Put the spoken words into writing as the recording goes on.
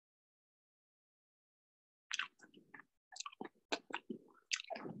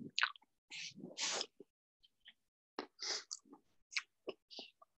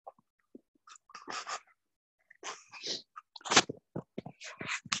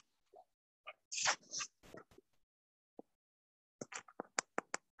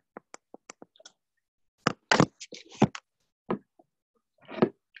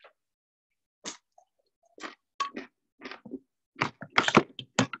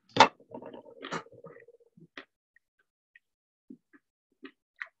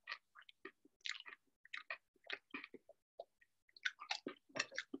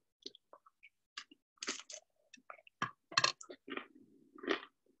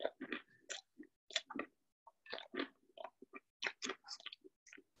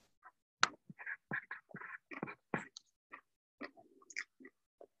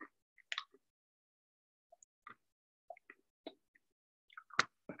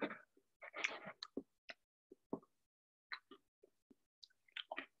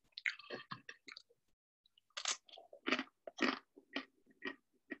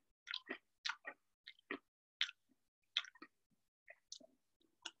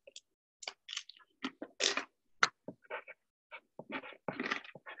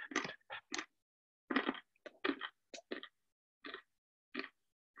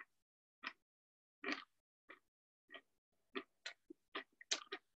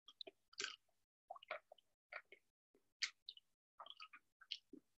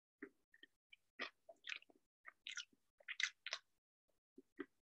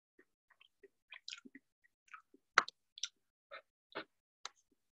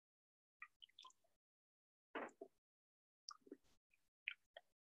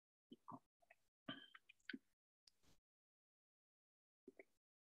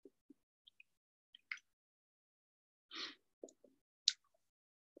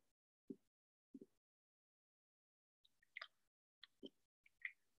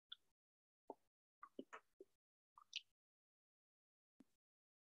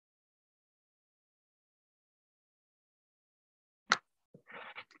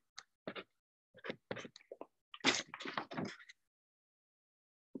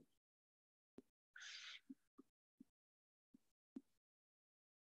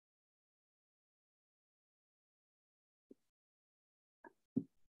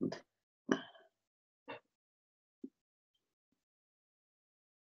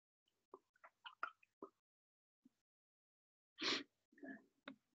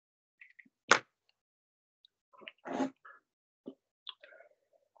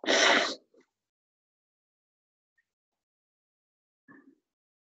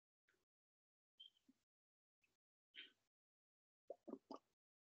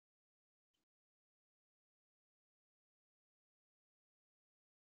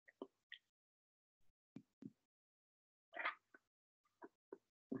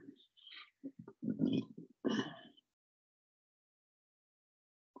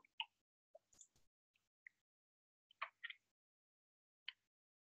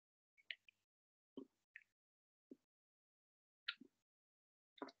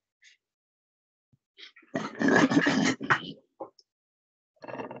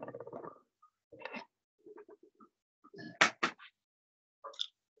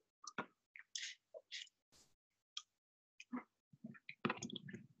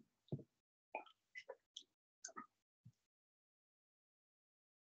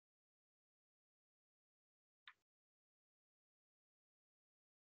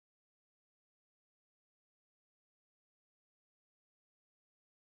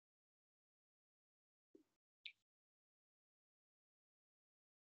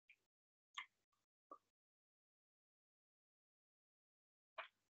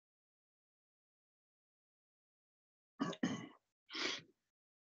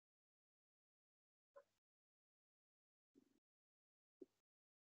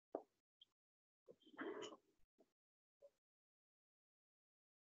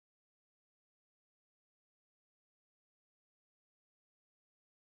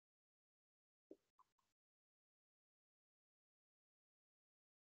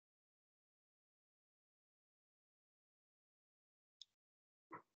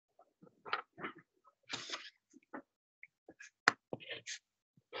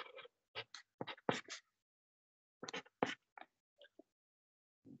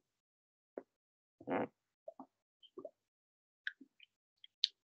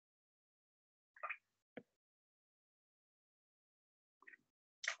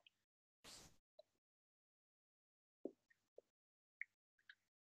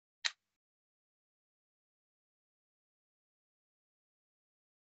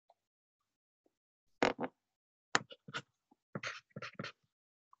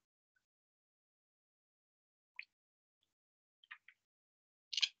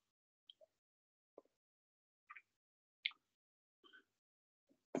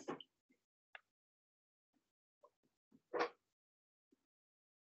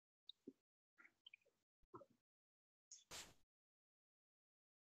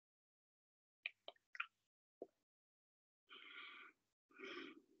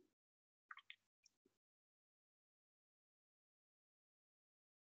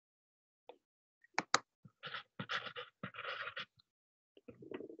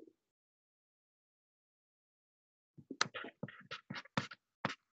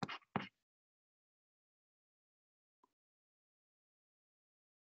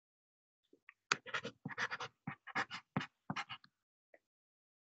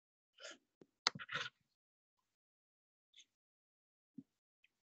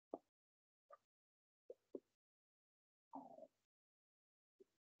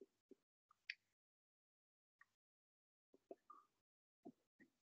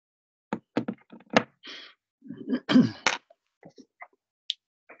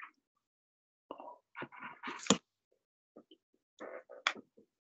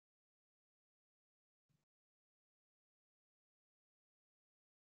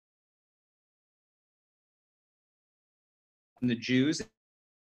the Jews. It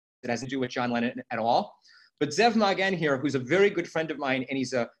has nothing to do with John Lennon at all. But Zev Magen here, who's a very good friend of mine, and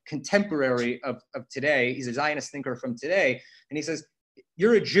he's a contemporary of today, he's a Zionist thinker from today, and he says,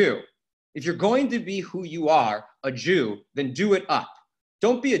 you're a Jew. If you're going to be who you are, a Jew, then do it up.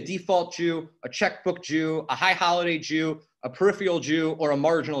 Don't be a default Jew, a checkbook Jew, a high holiday Jew, a peripheral Jew, or a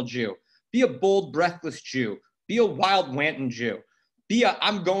marginal Jew. Be a bold, breathless Jew. Be a wild, wanton Jew. Be a,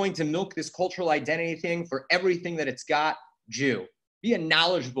 I'm going to milk this cultural identity thing for everything that it's got, Jew. Be a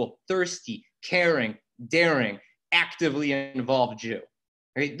knowledgeable, thirsty, caring, daring, actively involved Jew.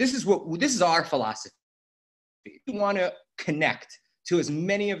 Right? This is our philosophy. We want to connect to as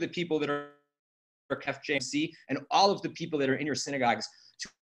many of the people that are FJMC and all of the people that are in your synagogues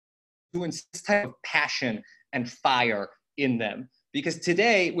to instill this type of passion and fire in them. Because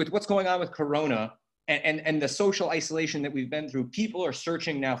today, with what's going on with Corona and the social isolation that we've been through, people are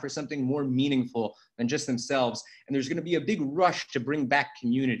searching now for something more meaningful than just themselves. And there's going to be a big rush to bring back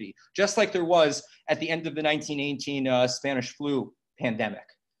community, just like there was at the end of the 1918 Spanish flu pandemic.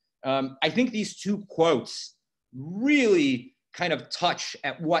 I think these two quotes really kind of touch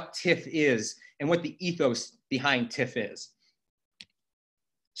at what TIFF is and what the ethos behind TIFF is.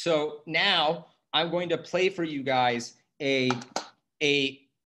 So now I'm going to play for you guys a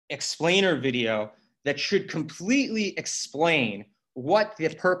explainer video that should completely explain what the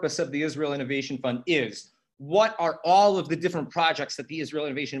purpose of the Israel Innovation Fund is, what are all of the different projects that the Israel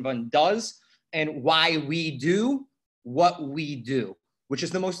Innovation Fund does, and why we do what we do, which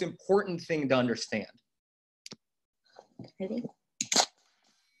is the most important thing to understand. Ready?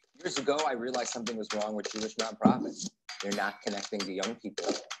 Years ago, I realized something was wrong with Jewish nonprofits. They're not connecting the young people.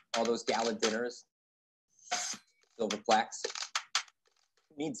 All those gala dinners, silver plaques,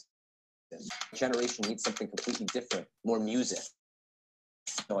 who needs this? Generation needs something completely different, more music,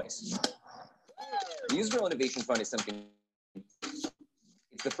 noise. The Israel Innovation Fund is something,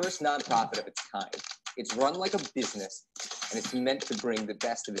 it's the first nonprofit of its kind. It's run like a business, and it's meant to bring the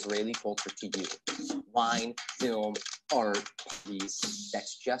best of Israeli culture to you. Wine, film, art, parties,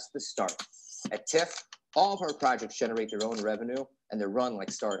 that's just the start. At TIFF, all of our projects generate their own revenue, and they're run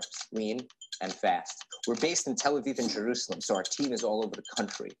like startups, lean and fast. We're based in Tel Aviv and Jerusalem, so our team is all over the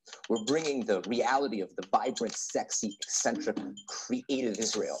country. We're bringing the reality of the vibrant, sexy, eccentric, creative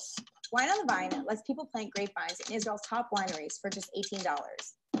Israel. Wine on the Vine lets people plant grapevines in Israel's top wineries for just $18.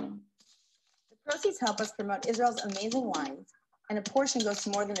 The proceeds help us promote Israel's amazing wines, and a portion goes to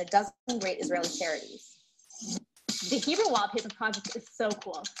more than a dozen great Israeli charities. The Hebrew Wallpaper Project is so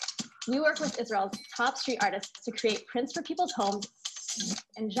cool. We work with Israel's top street artists to create prints for people's homes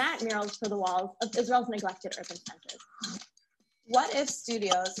and giant murals for the walls of Israel's neglected urban centers. What If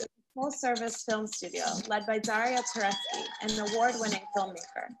Studios is a full-service film studio led by Daria Teresky, an award-winning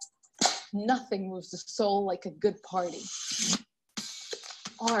filmmaker. Nothing moves the soul like a good party.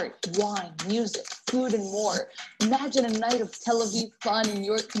 Art, wine, music, food, and more. Imagine a night of Tel Aviv fun in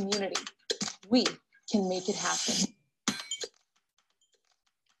your community. We can make it happen.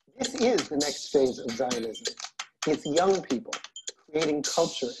 This is the next phase of Zionism. It's young people creating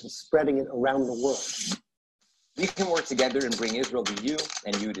culture and spreading it around the world. We can work together and bring Israel to you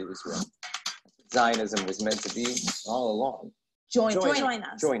and you to Israel. That's what Zionism was meant to be all along. Join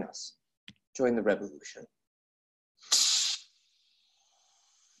us. Join us. Join the revolution.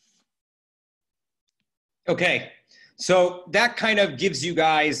 Okay, so that kind of gives you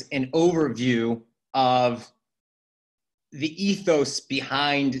guys an overview of the ethos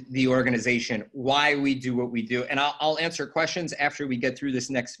behind the organization, why we do what we do. And I'll answer questions after we get through this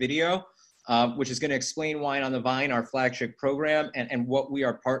next video, which is going to explain Wine on the Vine, our flagship program, and what we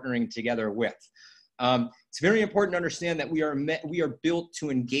are partnering together with. It's very important to understand that we are built to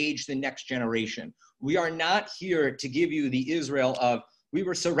engage the next generation. We are not here to give you the Israel of, we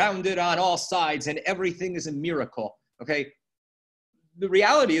were surrounded on all sides and everything is a miracle, okay? The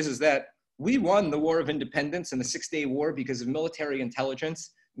reality is that we won the War of Independence and the Six-Day War because of military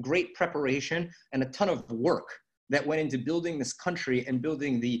intelligence, great preparation, and a ton of work that went into building this country and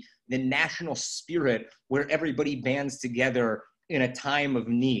building the national spirit where everybody bands together in a time of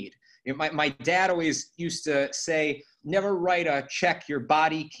need. You know, my dad always used to say, never write a check your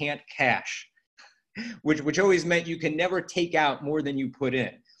body can't cash, which always meant you can never take out more than you put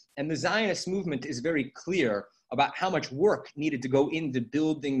in. And the Zionist movement is very clear about how much work needed to go into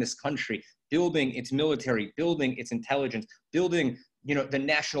building this country, building its military, building its intelligence, building, you know, the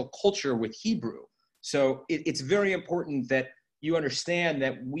national culture with Hebrew. So it's very important that you understand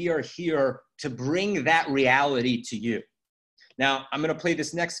that we are here to bring that reality to you. Now, I'm going to play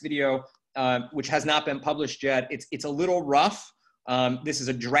this next video, which has not been published yet. It's a little rough, This is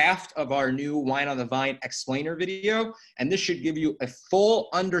a draft of our new Wine on the Vine explainer video, and this should give you a full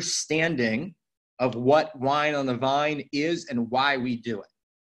understanding of what Wine on the Vine is and why we do it.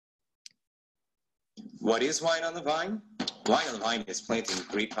 What is Wine on the Vine? Wine on the Vine is planting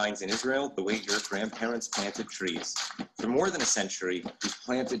grapevines in Israel the way your grandparents planted trees. For more than a century, we've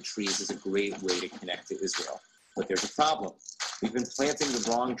planted trees as a great way to connect to Israel. But there's a problem. We've been planting the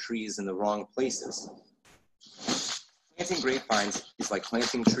wrong trees in the wrong places. Planting grapevines is like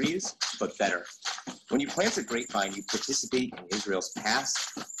planting trees, but better. When you plant a grapevine, you participate in Israel's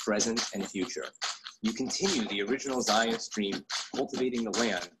past, present, and future. You continue the original Zionist dream, cultivating the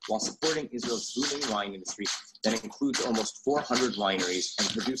land while supporting Israel's booming wine industry that includes almost 400 wineries and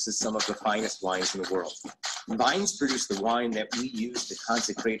produces some of the finest wines in the world. Vines produce the wine that we use to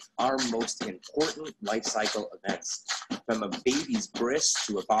consecrate our most important life cycle events, from a baby's bris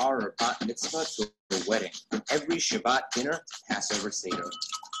to a bar or bat mitzvah to a wedding, from every Shabbat dinner to Passover Seder.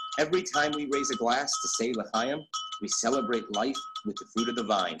 Every time we raise a glass to say L'chaim, we celebrate life with the fruit of the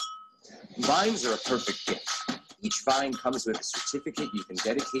vine. Vines are a perfect gift. Each vine comes with a certificate you can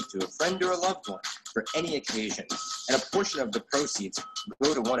dedicate to a friend or a loved one for any occasion, and a portion of the proceeds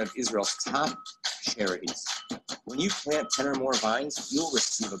go to one of Israel's top charities. When you plant 10 or more vines, you'll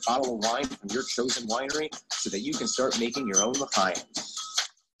receive a bottle of wine from your chosen winery so that you can start making your own l'chaim.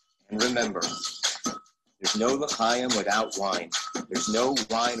 And remember, there's no l'chaim without wine. There's no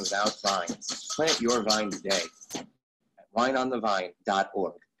wine without vines. Plant your vine today at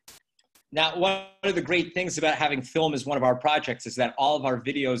wineonthevine.org. Now, one of the great things about having film as one of our projects is that all of our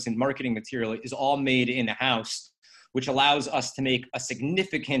videos and marketing material is all made in-house, which allows us to make a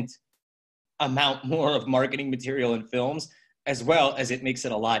significant amount more of marketing material and films, as well as it makes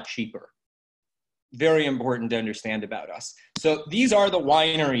it a lot cheaper. Very important to understand about us. So these are the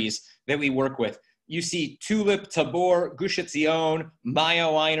wineries that we work with. You see Tulip, Tabor, Gush Etzion, Maya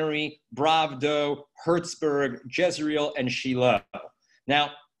Winery, Bravdo, Hertzberg, Jezreel, and Shiloh.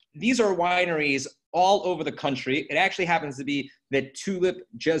 Now, these are wineries all over the country. It actually happens to be that Tulip,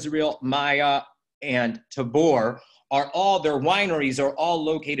 Jezreel, Maya, and Tabor their wineries are all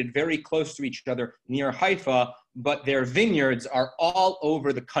located very close to each other near Haifa, but their vineyards are all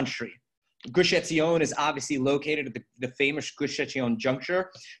over the country. Gush Etzion is obviously located at the famous Gush Etzion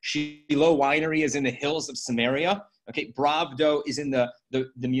juncture. Shiloh Winery is in the hills of Samaria. Okay, Bravdo is in the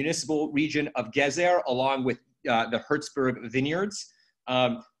municipal region of Gezer, along with the Hertzberg vineyards.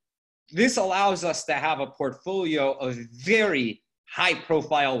 This allows us to have a portfolio of very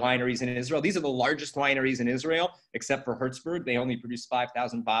high-profile wineries in Israel. These are the largest wineries in Israel, except for Hertzberg. They only produce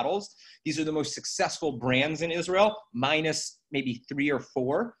 5,000 bottles. These are the most successful brands in Israel, minus maybe 3 or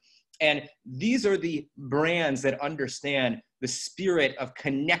 4. And these are the brands that understand the spirit of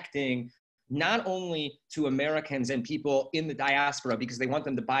connecting not only to Americans and people in the diaspora because they want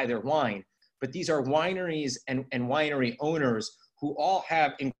them to buy their wine, but these are wineries and winery owners who all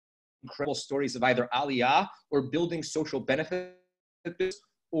have incredible stories of either aliyah or building social benefits,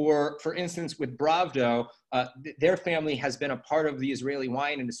 or for instance, with Bravdo, their family has been a part of the Israeli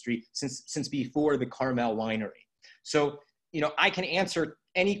wine industry since before the Carmel winery. So, I can answer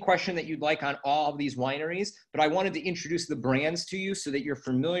any question that you'd like on all of these wineries, but I wanted to introduce the brands to you so that you're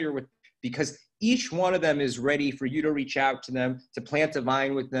familiar with, because each one of them is ready for you to reach out to them, to plant a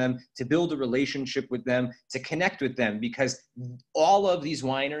vine with them, to build a relationship with them, to connect with them, because all of these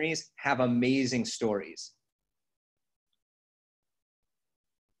wineries have amazing stories.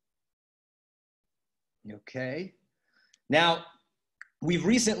 Okay. Now, we've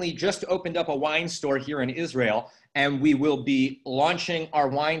recently just opened up a wine store here in Israel, and we will be launching our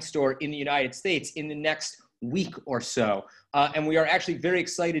wine store in the United States in the next week or so. And we are actually very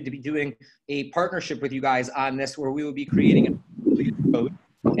excited to be doing a partnership with you guys on this, where we will be creating a code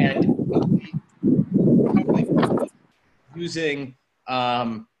and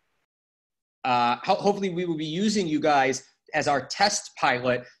hopefully we will be using you guys as our test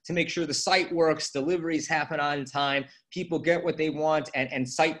pilot to make sure the site works, deliveries happen on time, people get what they want, and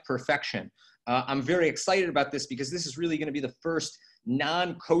site perfection. I'm very excited about this because this is really going to be the first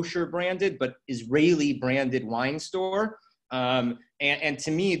non-kosher branded but Israeli branded wine store. And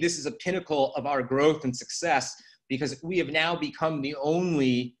to me, this is a pinnacle of our growth and success because we have now become the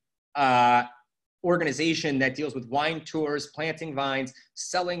only organization that deals with wine tours, planting vines,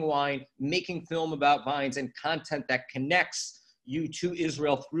 selling wine, making film about vines, and content that connects you to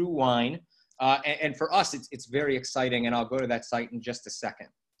Israel through wine. And for us, it's very exciting, and I'll go to that site in just a second.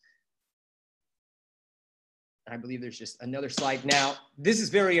 I believe there's just another slide. Now, this is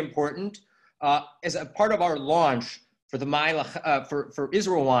very important. As a part of our launch for the for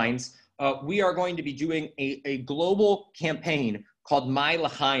Israel wines, we are going to be doing a global campaign called My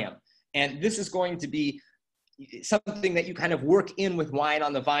L'chaim. And this is going to be something that you kind of work in with Wine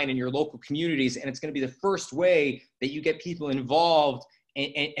on the Vine in your local communities. And it's going to be the first way that you get people involved,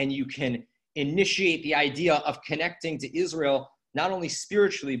 and you can initiate the idea of connecting to Israel, not only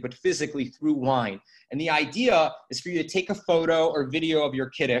spiritually, but physically through wine. And the idea is for you to take a photo or video of your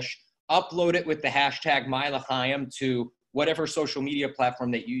Kiddush, upload it with the hashtag My L'chaim to whatever social media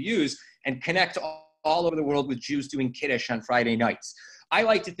platform that you use, and connect all over the world with Jews doing Kiddush on Friday nights. I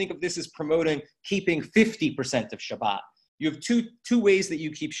like to think of this as promoting keeping 50% of Shabbat. You have two ways that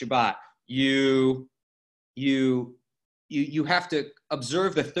you keep Shabbat. You have to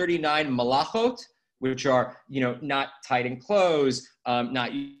observe the 39 malachot, which are, not tighten clothes,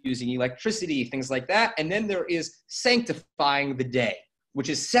 not using electricity, things like that. And then there is sanctifying the day, which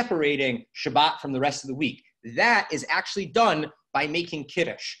is separating Shabbat from the rest of the week. That is actually done by making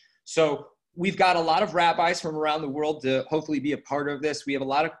Kiddush. So we've got a lot of rabbis from around the world to hopefully be a part of this. We have a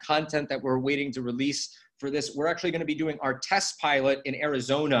lot of content that we're waiting to release for this. We're actually going to be doing our test pilot in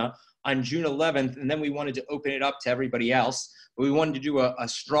Arizona on June 11th, and then we wanted to open it up to everybody else. But we wanted to do a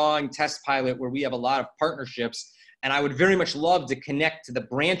strong test pilot where we have a lot of partnerships, and I would very much love to connect to the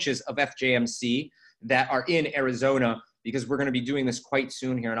branches of FJMC that are in Arizona, because we're going to be doing this quite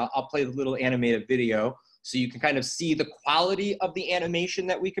soon here, and I'll play the little animated video so you can kind of see the quality of the animation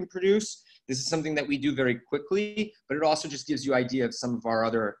that we can produce. This is something that we do very quickly, but it also just gives you an idea of some of our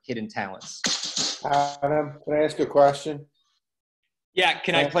other hidden talents. Adam, can I ask a question? Yeah,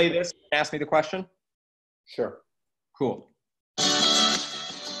 can I play this? Ask me the question? Sure. Cool.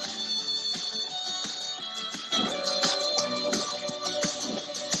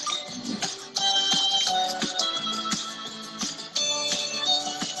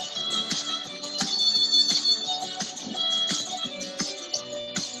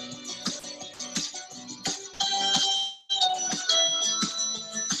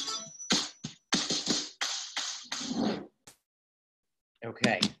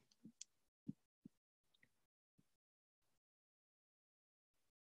 Okay.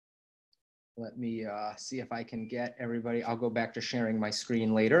 Let me see if I can get everybody. I'll go back to sharing my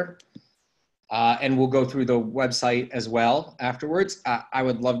screen later. And we'll go through the website as well afterwards. I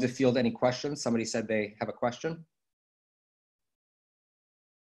would love to field any questions. Somebody said they have a question.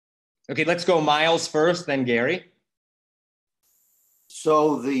 Okay, let's go Miles first, then Gary.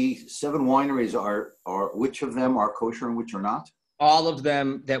 So the 7 wineries are which of them are kosher and which are not? All of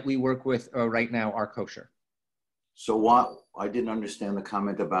them that we work with right now are kosher. So what? I didn't understand the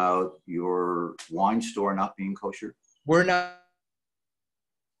comment about your wine store not being kosher. We're not.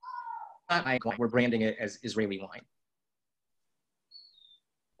 We're branding it as Israeli wine.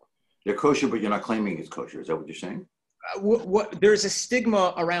 They're kosher, but you're not claiming it's kosher. Is that what you're saying? There's a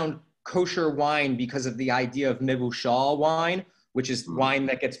stigma around kosher wine because of the idea of mevushal wine, which is wine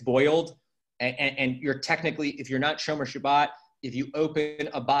that gets boiled. And you're technically, if you're not Shomer Shabbat, if you open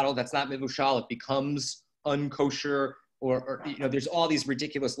a bottle that's not mevushal, it becomes unkosher. Or there's all these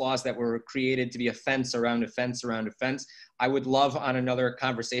ridiculous laws that were created to be a fence around a fence around a fence. I would love on another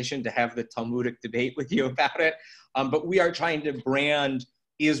conversation to have the Talmudic debate with you about it. But we are trying to brand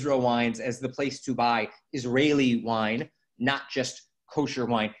Israel wines as the place to buy Israeli wine, not just kosher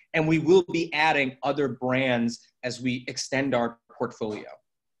wine. And we will be adding other brands as we extend our portfolio.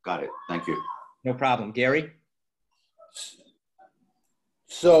 Got it. Thank you. No problem. Gary?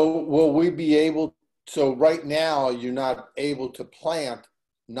 So will we be able, so right now you're not able to plant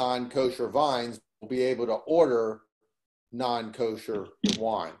non-kosher vines, we'll be able to order non-kosher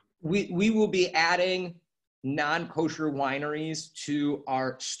wine. We will be adding non-kosher wineries to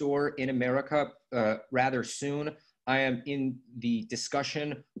our store in America rather soon. I am in the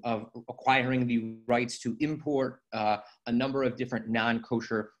discussion of acquiring the rights to import a number of different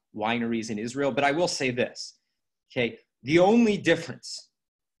non-kosher wineries in Israel. But I will say this, okay? The only difference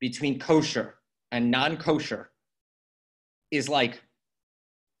between kosher and non-kosher is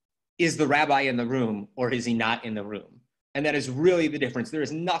is the rabbi in the room or is he not in the room? And that is really the difference. There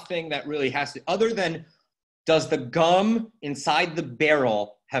is nothing that really has to, other than does the gum inside the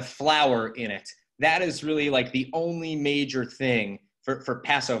barrel have flour in it? That is really the only major thing for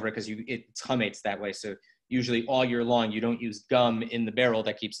Passover, because it's chametz that way. So usually all year long, you don't use gum in the barrel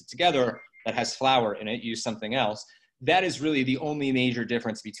that keeps it together that has flour in it. You use something else. That is really the only major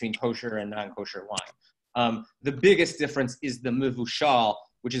difference between kosher and non-kosher wine. The biggest difference is the mevushal,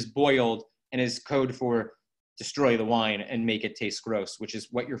 which is boiled and is code for destroy the wine and make it taste gross, which is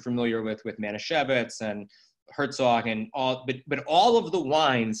what you're familiar with Manischewitz and Herzog and all. But all of the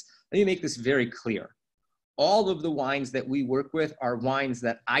wines, let me make this very clear. All of the wines that we work with are wines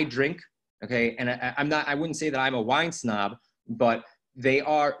that I drink, okay? And I wouldn't say that I'm a wine snob. but they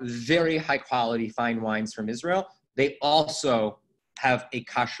are very high quality fine wines from Israel. They also have a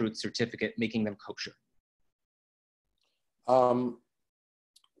kashrut certificate making them kosher.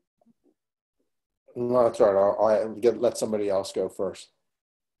 No, that's all right. I'll let somebody else go first.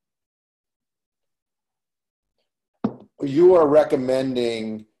 You are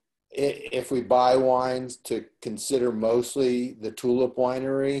recommending, if we buy wines, to consider mostly the Tulip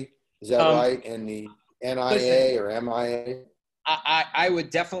Winery. Is that right? And the NIA or MIA? I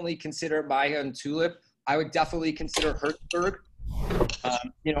would definitely consider Maya and Tulip. I would definitely consider Hertzberg.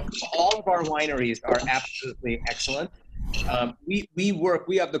 You know, all of our wineries are absolutely excellent. We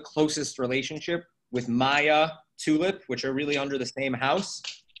have the closest relationship with Maya, Tulip, which are really under the same house,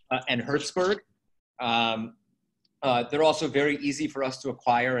 and Hertzberg. They're also very easy for us to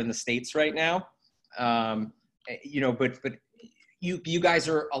acquire in the States right now. You know, but you guys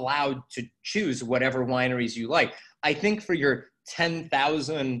are allowed to choose whatever wineries you like. I think for your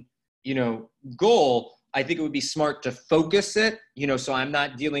 10,000, you know, goal, I think it would be smart to focus it, you know, so I'm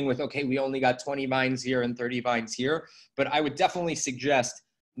not dealing with, okay, we only got 20 vines here and 30 vines here, but I would definitely suggest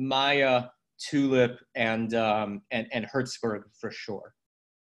Maya, Tulip, and Hertzberg for sure.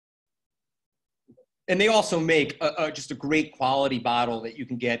 And they also make just a great quality bottle that you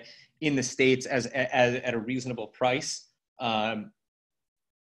can get in the States at a reasonable price.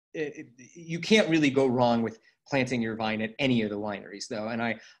 You can't really go wrong with planting your vine at any of the wineries, though. And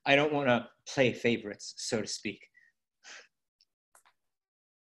I don't want to play favorites, so to speak.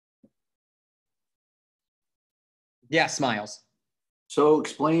 Yeah, Smiles. So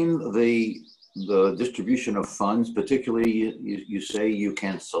explain the distribution of funds, particularly you say you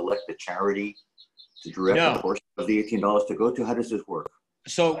can select a charity to direct a portion of the $18 to go to. How does this work?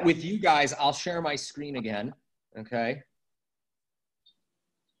 So with you guys, I'll share my screen again, okay?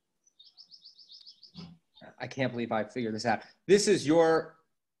 I can't believe I figured this out. This is your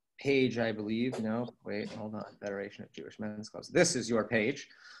page, I believe. No, wait, hold on. Federation of Jewish Men's Clubs. This is your page,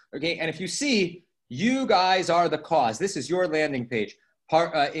 okay? And if you see, you guys are the cause. This is your landing page.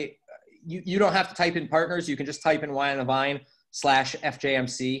 You don't have to type in partners. You can just type in Wine on the Vine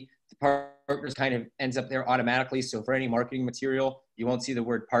 /FJMC. The partners kind of ends up there automatically. So for any marketing material, you won't see the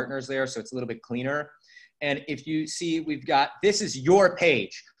word partners there. So it's a little bit cleaner. And if you see, we've got, this is your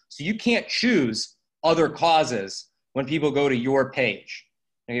page. So you can't choose other causes when people go to your page.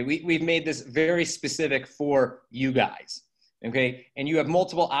 Okay, we've made this very specific for you guys. Okay, and you have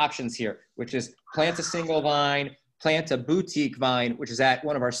multiple options here, which is plant a single vine, plant a boutique vine, which is at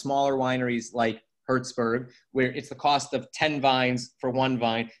one of our smaller wineries like Hertzberg, where it's the cost of 10 vines for one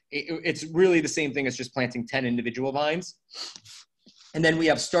vine. It's really the same thing as just planting 10 individual vines. And then we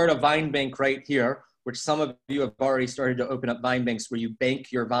have start a vine bank right here, which some of you have already started to open up vine banks where you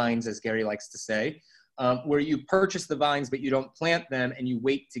bank your vines, as Gary likes to say, where you purchase the vines, but you don't plant them and you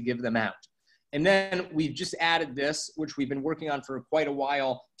wait to give them out. And then we've just added this, which we've been working on for quite a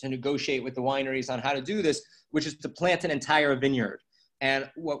while to negotiate with the wineries on how to do this, which is to plant an entire vineyard. And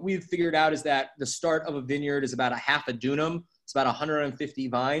what we've figured out is that the start of a vineyard is about a half a dunam. It's about 150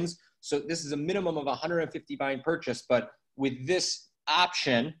 vines. So this is a minimum of 150 vine purchase. But with this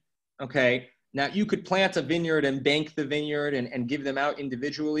option, okay, now you could plant a vineyard and bank the vineyard and give them out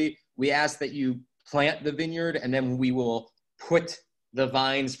individually. We ask that you plant the vineyard and then we will put the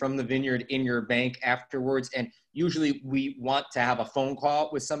vines from the vineyard in your bank afterwards. And usually we want to have a phone call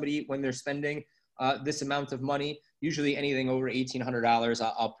with somebody when they're spending this amount of money. Usually anything over $1,800,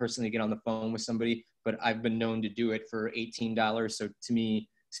 I'll personally get on the phone with somebody, but I've been known to do it for $18. So to me,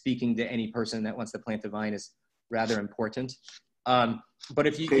 speaking to any person that wants to plant a vine is rather important. But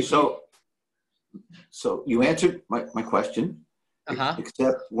if you— Okay, so you answered my question.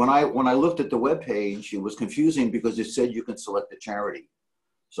 Except when I looked at the webpage, it was confusing because it said you can select a charity.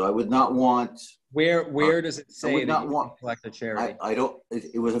 So I would not want— Where does it say I would not want select a charity? I don't.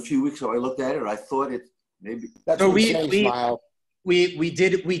 It was a few weeks ago I looked at it. I thought it maybe. That's so we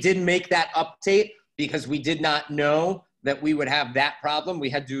did make that update because we did not know that we would have that problem. We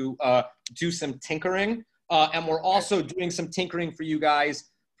had to do some tinkering, and we're also doing some tinkering for you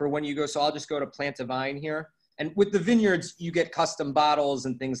guys for when you go. So I'll just go to plant a vine here. And with the vineyards, you get custom bottles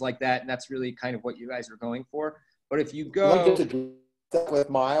and things like that. And that's really kind of what you guys are going for. But if you go with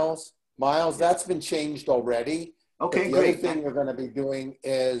Miles, that's been changed already. Okay, the great. other thing we're going to be doing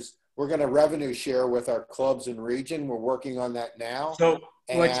is we're going to revenue share with our clubs and region. We're working on that now. So,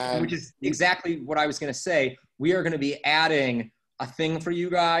 which is exactly what I was going to say. We are going to be adding a thing for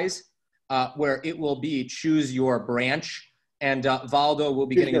you guys where it will be choose your branch. And Valdo will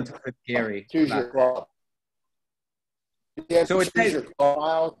be getting in touch with Gary. Choose your club. Yeah, so it says,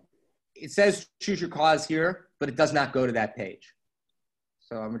 it says choose your cause here, but it does not go to that page.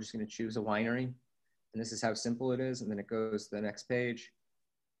 So I'm just going to choose a winery, and this is how simple it is. And then it goes to the next page.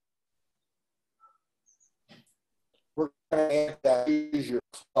 We're going to add that. Choose your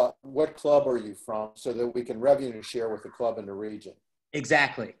club. What club are you from, so that we can revenue share with the club in the region.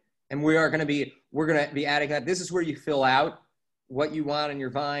 Exactly. And we're going to be adding that. This is where you fill out what you want in your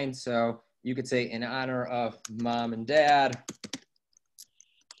vine. So you could say, in honor of mom and dad,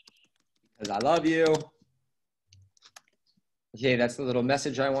 because I love you. Okay, that's the little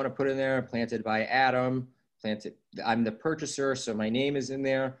message I want to put in there. Planted by Adam. I'm the purchaser, so my name is in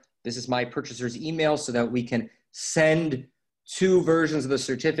there. This is my purchaser's email so that we can send 2 versions of the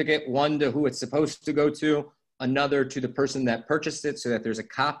certificate, one to who it's supposed to go to, another to the person that purchased it, so that there's a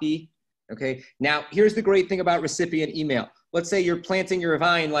copy. Okay, now here's the great thing about recipient email. Let's say you're planting your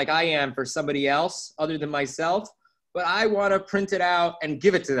vine like I am for somebody else other than myself, but I want to print it out and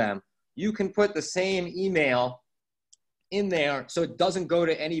give it to them. You can put the same email in there so it doesn't go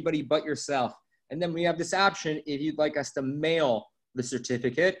to anybody but yourself. And then we have this option if you'd like us to mail the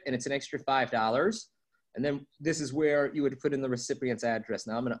certificate, and it's an extra $5. And then this is where you would put in the recipient's address.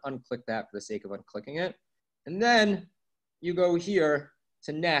 Now I'm going to unclick that for the sake of unclicking it. And then you go here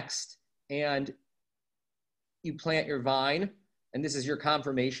to next, and you plant your vine. And this is your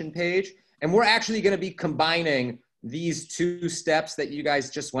confirmation page. And we're actually going to be combining these 2 steps that you guys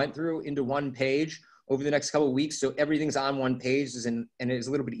just went through into one page over the next couple of weeks. So everything's on one page, and it is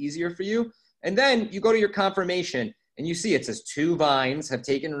a little bit easier for you. And then you go to your confirmation, and you see it says 2 vines have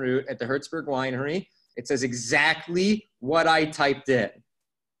taken root at the Hertzberg Winery. It says exactly what I typed in.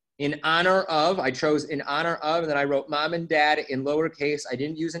 In honor of, I chose in honor of, and then I wrote mom and dad in lowercase. I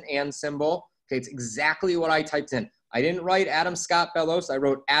didn't use an and symbol. Okay, it's exactly what I typed in. I didn't write Adam Scott Bellos. I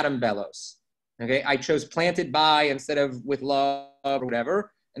wrote Adam Bellos. Okay, I chose planted by instead of with love or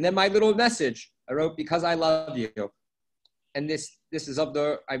whatever. And then my little message, I wrote because I love you. And this is of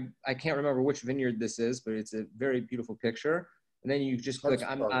the, I can't remember which vineyard this is, but it's a very beautiful picture. And then you just click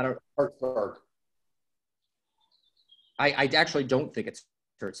on Hertzberg. I actually don't think it's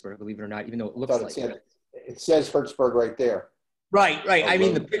Hertzberg, believe it or not, even though it looks like it. It says Hertzberg right there. Right. I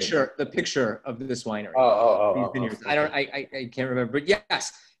mean the picture of this winery. I can't remember, but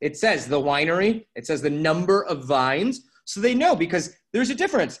yes, it says the winery. It says the number of vines, so they know, because there's a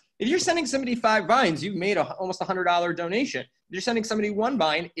difference. If you're sending somebody 5 vines, you've made almost $100 donation. If you're sending somebody 1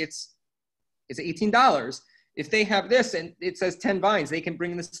 vine, it's $18. If they have this and it says 10 vines, they can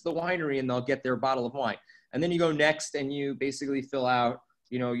bring this to the winery and they'll get their bottle of wine. And then you go next and you basically fill out,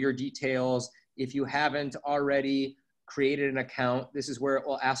 your details. If you haven't already created an account, this is where it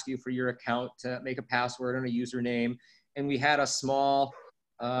will ask you for your account to make a password and a username. And we had a small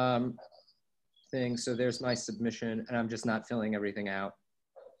thing. So there's my submission, and I'm just not filling everything out.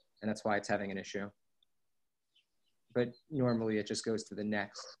 And that's why it's having an issue. But normally it just goes to the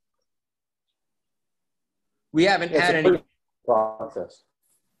next. We haven't had any process.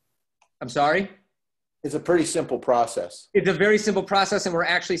 I'm sorry? It's a pretty simple process. It's a very simple process, and we're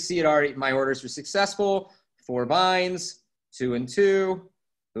actually seeing already my orders were successful. 4 vines, 2 and 2,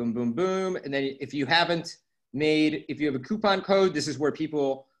 boom, boom, boom. And then if you haven't made, if you have a coupon code, this is where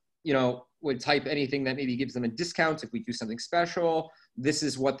people, would type anything that maybe gives them a discount if we do something special. This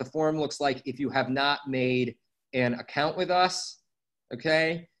is what the form looks like if you have not made an account with us,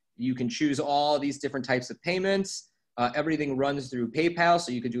 okay? You can choose all these different types of payments. Everything runs through PayPal,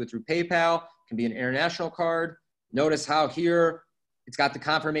 so you can do it through PayPal. It can be an international card. Notice how here it's got the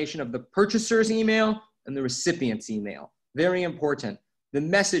confirmation of the purchaser's email and the recipient's email. Very important. The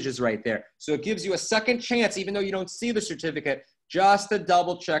message is right there. So it gives you a second chance, even though you don't see the certificate, just to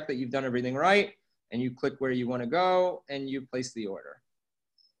double check that you've done everything right. And you click where you want to go and you place the order.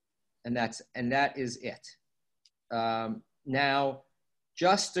 And that is it. Now,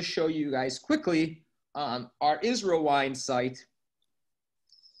 just to show you guys quickly, on our Israel wine site,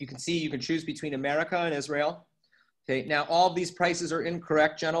 you can see you can choose between America and Israel. Okay, now all of these prices are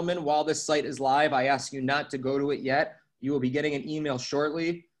incorrect, gentlemen. While this site is live, I ask you not to go to it yet. You will be getting an email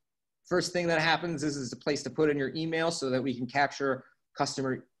shortly. First thing that happens is a place to put in your email so that we can capture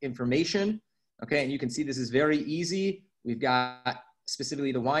customer information. Okay, and you can see this is very easy. We've got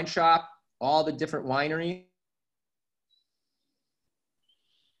specifically the wine shop, all the different wineries.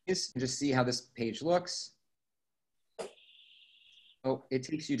 Just see how this page looks. Oh, it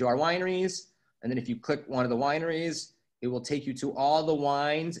takes you to our wineries. And then if you click one of the wineries, it will take you to all the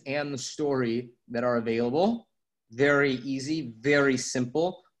wines and the story that are available. Very easy, very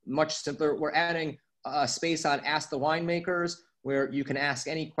simple, much simpler. We're adding a space on Ask the Winemakers where you can ask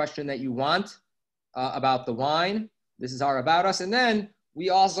any question that you want about the wine. This is our About Us. And then we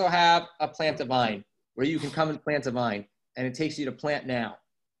also have a plant a vine where you can come and plant a vine, and it takes you to Plant Now.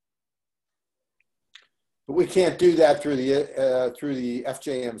 But we can't do that through the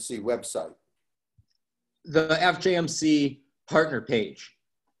FJMC website. The FJMC partner page.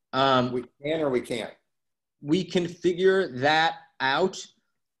 We can or we can't. We can figure that out.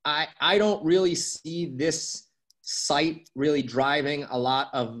 I don't really see this site really driving a lot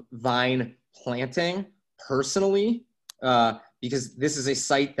of vine planting personally, because this is a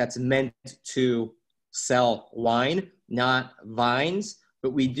site that's meant to sell wine, not vines,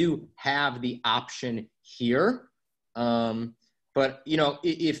 but we do have the option here. But you know,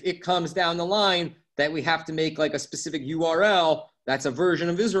 if it comes down the line that we have to make like a specific URL that's a version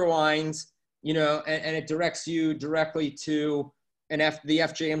of Israel Wines, you know, and it directs you directly to the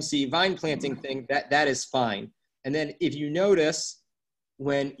FJMC vine planting thing, that is fine. And then if you notice,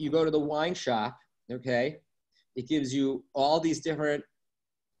 when you go to the wine shop, okay, it gives you all these different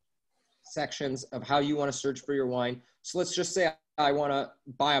sections of how you want to search for your wine. So let's just say I want to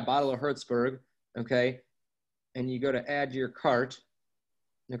buy a bottle of Hertzberg, okay, and you go to add to your cart,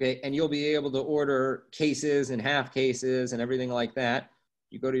 okay, and you'll be able to order cases and half cases and everything like that.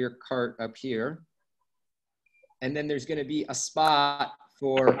 You go to your cart up here, and then there's going to be a spot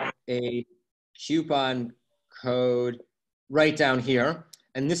for a coupon code right down here.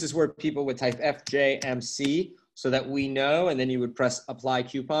 And this is where people would type FJMC so that we know, and then you would press apply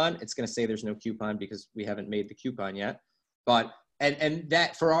coupon. It's going to say there's no coupon because we haven't made the coupon yet. But, and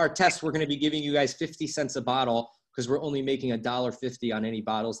that for our test, we're going to be giving you guys 50 cents a bottle because we're only making $1.50 on any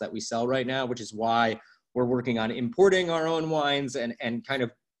bottles that we sell right now, which is why we're working on importing our own wines and kind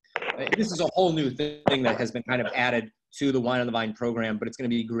of, this is a whole new thing that has been kind of added to the Wine on the Vine program, but it's going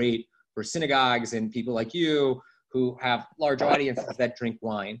to be great for synagogues and people like you who have large audiences that drink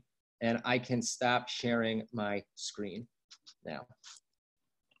wine. And I can stop sharing my screen now.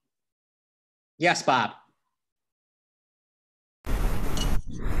 Yes, Bob.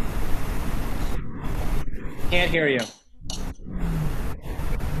 Can't hear you.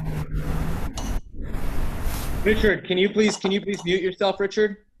 Richard, can you please mute yourself,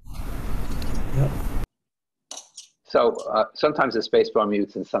 Richard? Yep. So sometimes the spacebar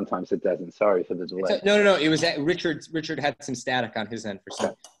mutes and sometimes it doesn't. Sorry for the delay. No. It was that Richard had some static on his end for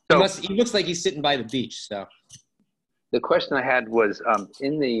some. He looks like he's sitting by the beach. So the question I had was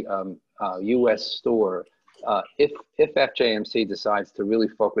in the U.S. store, if FJMC decides to really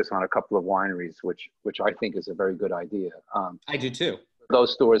focus on a couple of wineries, which I think is a very good idea. I do too.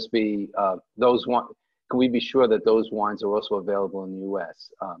 Those stores be can we be sure that those wines are also available in the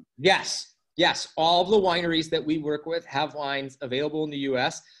U.S.? Yes, all of the wineries that we work with have wines available in the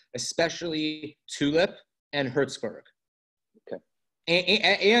U.S., especially Tulip and Hertzberg. Okay.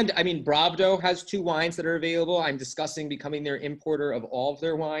 And I mean, Bravdo has 2 wines that are available. I'm discussing becoming their importer of all of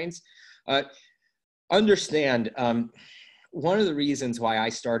their wines. Understand, one of the reasons why I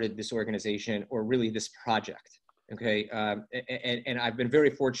started this organization, or really this project, okay, and I've been very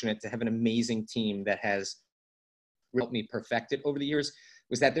fortunate to have an amazing team that has helped me perfect it over the years,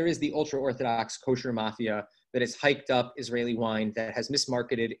 was that there is the ultra-Orthodox kosher mafia that has hiked up Israeli wine, that has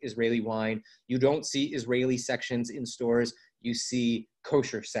mismarketed Israeli wine. You don't see Israeli sections in stores, you see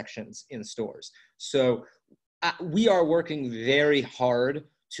kosher sections in stores. So we are working very hard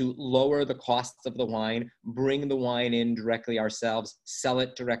to lower the costs of the wine, bring the wine in directly ourselves, sell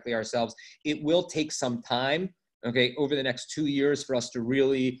it directly ourselves. It will take some time, okay, over the next 2 years for us to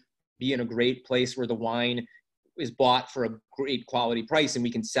really be in a great place where the wine is bought for a great quality price and we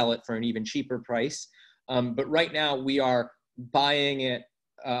can sell it for an even cheaper price. But right now we are buying it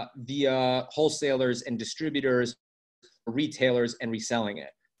via wholesalers and distributors, retailers, and reselling it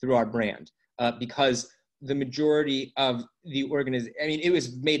through our brand because the majority of the organization, I mean, it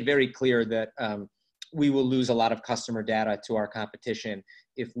was made very clear that we will lose a lot of customer data to our competition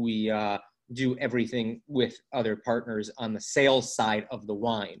if we do everything with other partners on the sales side of the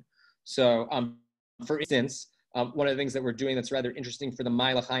wine. So for instance, one of the things that we're doing that's rather interesting for the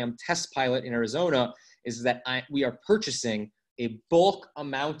My L'Chaim test pilot in Arizona is that we are purchasing a bulk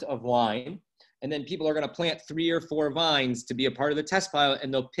amount of wine, and then people are going to plant 3 or 4 vines to be a part of the test pilot,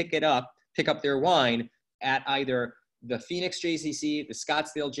 and they'll pick up their wine at either the Phoenix JCC, the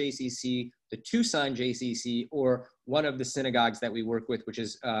Scottsdale JCC, the Tucson JCC, or one of the synagogues that we work with, which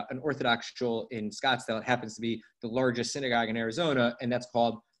is an Orthodox shul in Scottsdale. It happens to be the largest synagogue in Arizona, and that's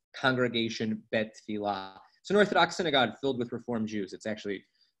called Congregation Bet Tfilah. It's an Orthodox synagogue filled with Reform Jews. It's actually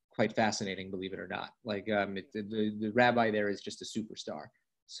quite fascinating, believe it or not. Like the rabbi there is just a superstar.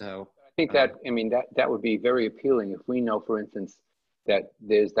 So I think that, I mean, that would be very appealing if we know, for instance, that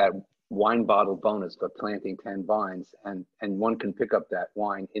there's that wine bottle bonus for planting 10 vines, and one can pick up that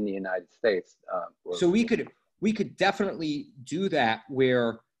wine in the United States. So we could definitely do that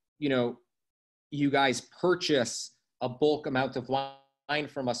where, you know, you guys purchase a bulk amount of wine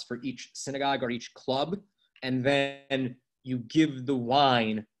from us for each synagogue or each club, and then you give the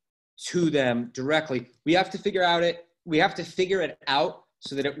wine to them directly. We have to figure it out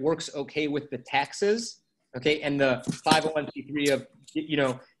so that it works okay with the taxes, okay, and the 501c3 of, you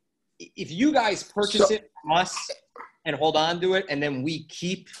know, if you guys purchase it from us and hold on to it, and then we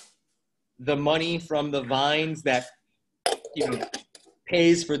keep the money from the vines that, you know,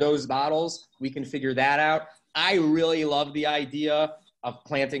 pays for those bottles, we can figure that out. I really love the idea of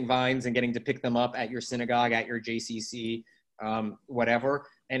planting vines and getting to pick them up at your synagogue, at your JCC, whatever.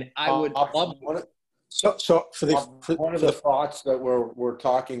 And I would love. One of the thoughts that we're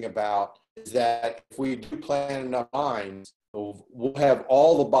talking about is that if we do plant enough vines, we'll have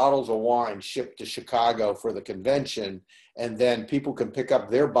all the bottles of wine shipped to Chicago for the convention, and then people can pick up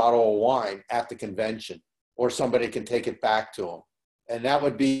their bottle of wine at the convention, or somebody can take it back to them. And that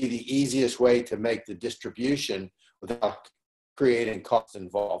would be the easiest way to make the distribution without creating costs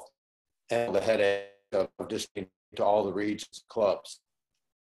involved and the headache of distributing to all the regions clubs.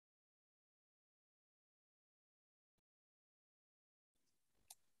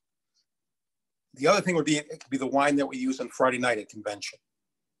 The other thing would be the wine that we use on Friday night at convention.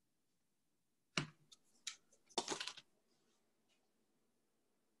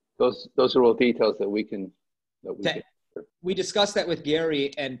 Those are all details that we can. We discussed that with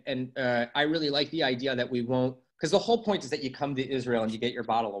Gary, and I really like the idea that we won't, because the whole point is that you come to Israel and you get your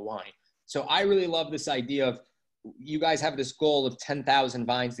bottle of wine. So I really love this idea of, you guys have this goal of 10,000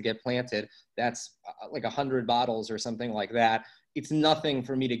 vines to get planted. That's like 100 bottles or something like that. It's nothing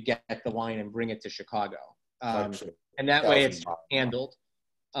for me to get the wine and bring it to Chicago. And that way it's handled.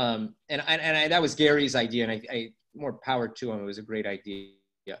 And that was Gary's idea, and I more power to him. It was a great idea.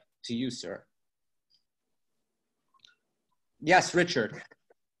 To you, sir. Yes, Richard.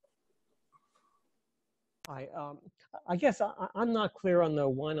 I guess I'm not clear on the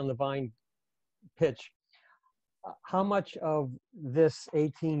wine on the vine pitch. How much of this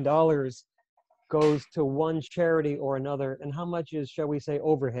 $18 goes to one charity or another, and how much is, shall we say,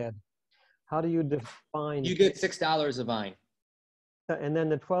 overhead? How do you define? You get $6 a vine. And then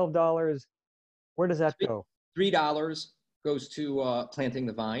the $12, where does that go? $3 goes to planting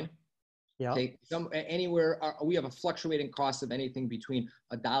the vine. Yeah. Okay. Anywhere, we have a fluctuating cost of anything between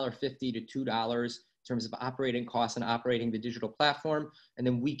 $1.50 to $2 in terms of operating costs and operating the digital platform, and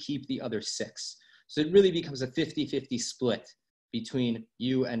then we keep the other $6. So it really becomes a 50-50 split between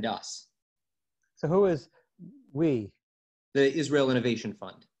you and us. So who is we? The Israel Innovation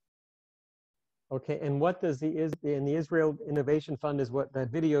Fund. Okay, and what does the Israel Innovation Fund is what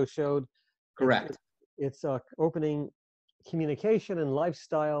that video showed? Correct. It's opening communication and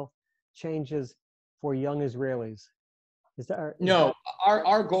lifestyle changes for young Israelis. No,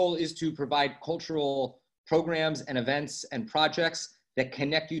 our goal is to provide cultural programs and events and projects that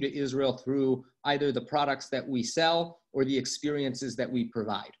connect you to Israel through either the products that we sell or the experiences that we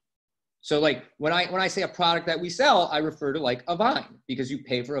provide. So like when I say a product that we sell, I refer to like a vine, because you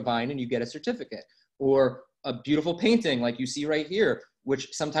pay for a vine and you get a certificate, or a beautiful painting like you see right here,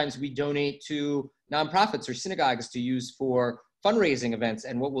 which sometimes we donate to nonprofits or synagogues to use for fundraising events.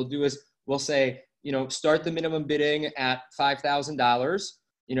 And what we'll do is we'll say, you know, start the minimum bidding at $5,000,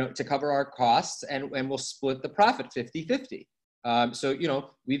 you know, to cover our costs, and we'll split the profit 50-50. So, you know,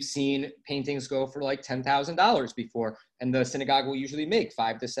 we've seen paintings go for like $10,000 before, and the synagogue will usually make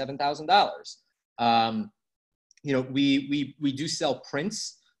 $5,000 to $7,000. You know, we do sell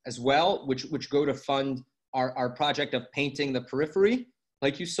prints as well, which go to fund our project of painting the periphery,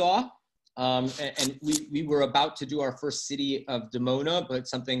 like you saw. And we were about to do our first city of Dimona, but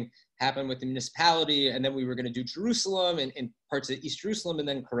something happened with the municipality, and then we were going to do Jerusalem and parts of East Jerusalem, and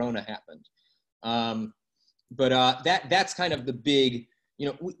then Corona happened. But that's kind of the big, you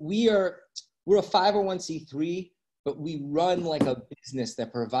know, we're a 501c3, but we run like a business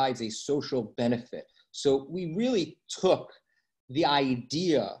that provides a social benefit. So we really took the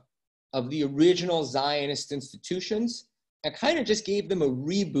idea of the original Zionist institutions and kind of just gave them a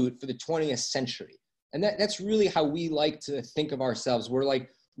reboot for the 20th century. And that's really how we like to think of ourselves. We're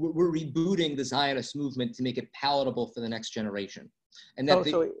rebooting the Zionist movement to make it palatable for the next generation. And that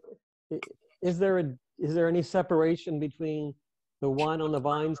so is there any separation between the Wine on the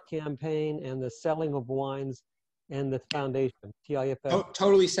Vines campaign and the selling of wines and the foundation, TIFF?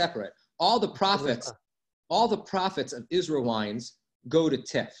 Totally separate. All the profits of Israel Wines go to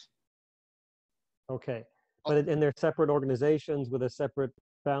TIFF. Okay, and they're separate organizations with a separate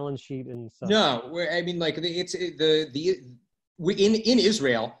balance sheet and such. No, I mean, like in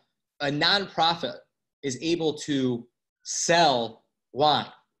Israel, a nonprofit is able to sell wine.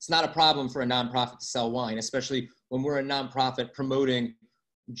 It's not a problem for a nonprofit to sell wine, especially when we're a nonprofit promoting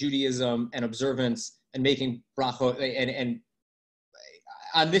Judaism and observance and making brachot. And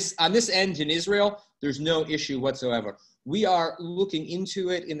on this end in Israel, there's no issue whatsoever. We are looking into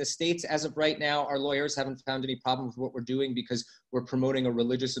it in the States as of right now. Our lawyers haven't found any problem with what we're doing because we're promoting a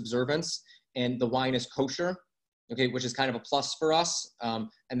religious observance and the wine is kosher, okay, which is kind of a plus for us,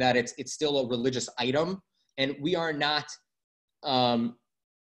 and that it's still a religious item. And we are not, how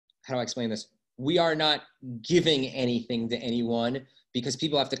do I explain this? We are not giving anything to anyone because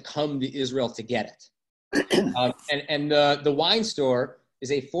people have to come to Israel to get it. And the wine store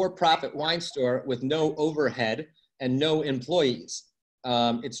is a for-profit wine store with no overhead and no employees.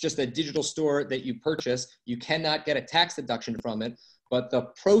 It's just a digital store that you purchase. You cannot get a tax deduction from it, but the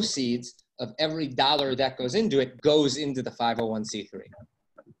proceeds of every dollar that goes into it goes into the 501c3.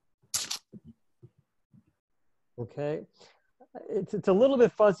 Okay. It's a little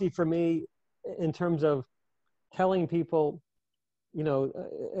bit fuzzy for me in terms of telling people, you know,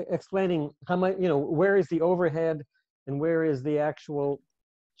 explaining how much, you know, where is the overhead and where is the actual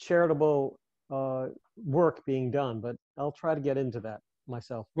charitable work being done, but I'll try to get into that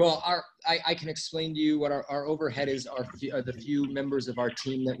myself. Well, I can explain to you what our overhead is, are the few members of our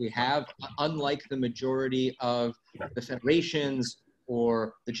team that we have. Unlike the majority of the federations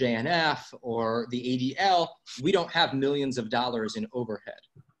or the JNF or the ADL, we don't have millions of dollars in overhead.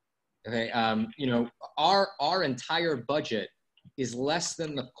 Okay, you know, our entire budget is less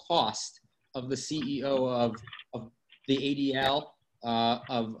than the cost of the CEO of the ADL,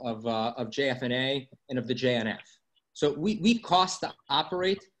 of JFNA, and of the JNF. So we cost to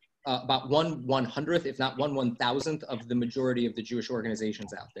operate about 1/100th, if not 1/1000th, of the majority of the Jewish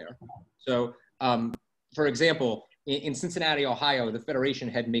organizations out there. So, for example, in Cincinnati, Ohio, the Federation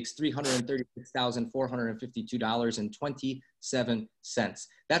head makes $336,452.27.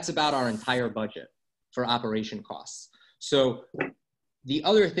 That's about our entire budget for operation costs. So the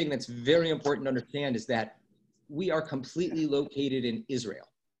other thing that's very important to understand is that we are completely located in Israel.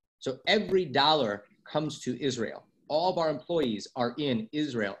 So every dollar comes to Israel. All of our employees are in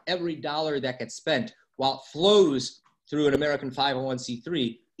Israel. Every dollar that gets spent, while it flows through an American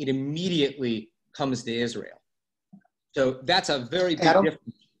 501c3, it immediately comes to Israel. So that's a very big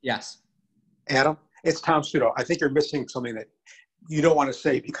difference. Yes. Adam, it's Tom Sudo. I think you're missing something that you don't want to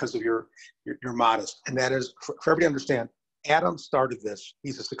say because of you're modest. And that is, for everybody to understand, Adam started this.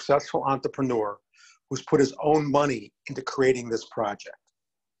 He's a successful entrepreneur who's put his own money into creating this project.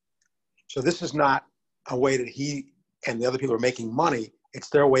 So this is not a way that he and the other people are making money. It's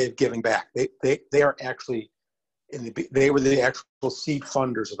their way of giving back. They are actually, they were the actual seed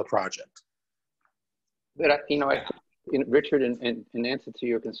funders of the project. But, you know, Richard, in answer to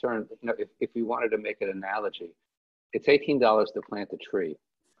your concern, you know, if we wanted to make an analogy, it's $18 to plant a tree.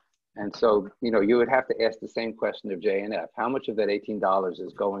 And so, you know, you would have to ask the same question of JNF. How much of that $18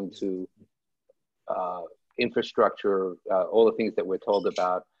 is going to infrastructure, all the things that we're told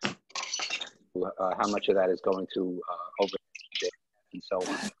about, how much of that is going to overhead and so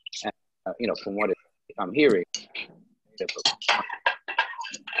on. And, you know, from what I'm hearing, it's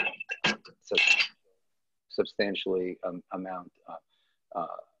a substantially amount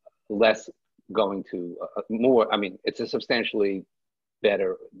less going to more. I mean, it's a substantially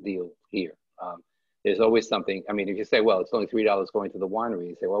better deal here. There's always something. I mean, if you say, well, it's only $3 going to the winery,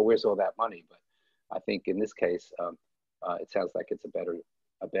 you say, well, where's all that money? But I think in this case, it sounds like it's a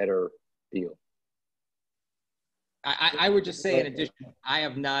better deal. I would just say, in addition, I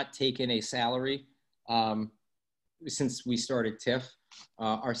have not taken a salary since we started TIFF.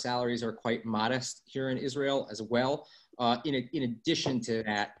 Our salaries are quite modest here in Israel as well. In addition to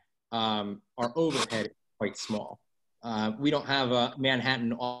that, our overhead is quite small. We don't have a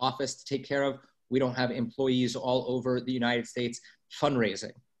Manhattan office to take care of. We don't have employees all over the United States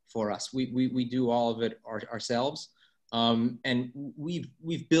fundraising for us. We do all of it ourselves. And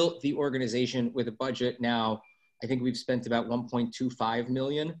we've built the organization with a budget now. I think we've spent about $1.25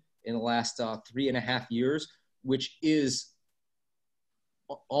 million in the last 3.5 years, which is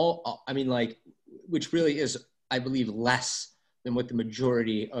which really is, I believe, less than what the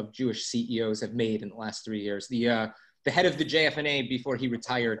majority of Jewish CEOs have made in the last 3 years. The head of the JFNA before he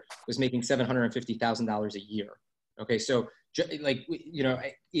retired was making $750,000 a year. Okay, so like, you know,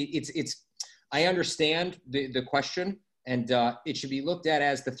 I understand the question, and it should be looked at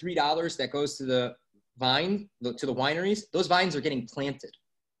as the $3 that goes to the vine, to the wineries. Those vines are getting planted.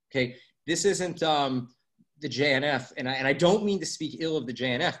 Okay, this isn't the JNF, and I don't mean to speak ill of the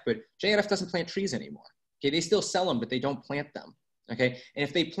JNF, but JNF doesn't plant trees anymore. Okay, they still sell them, but they don't plant them. Okay, and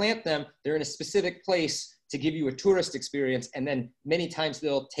if they plant them, they're in a specific place to give you a tourist experience, and then many times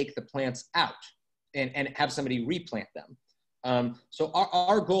they'll take the plants out and have somebody replant them. So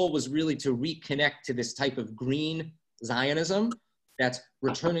our goal was really to reconnect to this type of green Zionism that's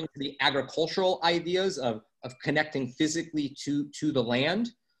returning to the agricultural ideas of connecting physically to the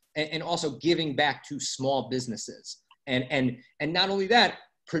land, and also giving back to small businesses. And not only that,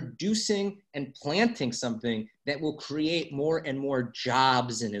 producing and planting something that will create more and more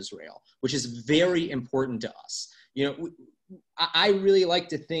jobs in Israel, which is very important to us. You know, I really like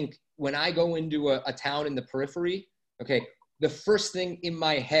to think when I go into a town in the periphery, okay, the first thing in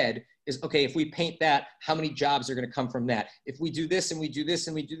my head is, okay, if we paint that, how many jobs are going to come from that? If we do this and we do this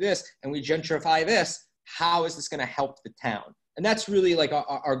and we do this and we gentrify this, how is this going to help the town? And that's really like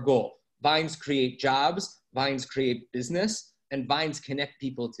our goal. Vines create jobs, vines create business, and vines connect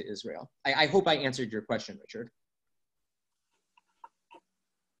people to Israel. I hope I answered your question, Richard.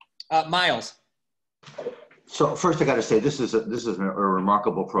 Miles. So first I got to say, this is a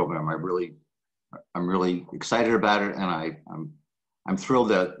remarkable program. I'm really excited about it, and I'm thrilled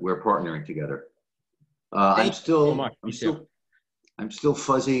that we're partnering together. I'm still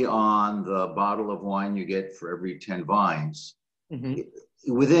fuzzy on the bottle of wine you get for every 10 vines. Mm-hmm.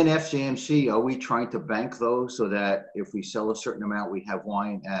 Within FJMC, are we trying to bank those so that if we sell a certain amount, we have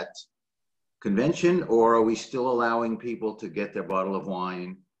wine at convention, or are we still allowing people to get their bottle of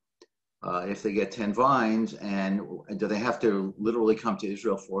wine if they get 10 vines, and do they have to literally come to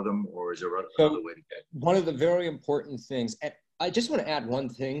Israel for them, or is there another way to get it? One of the very important things, and I just want to add one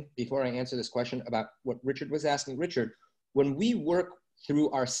thing before I answer this question about what Richard was asking. Richard, when we work through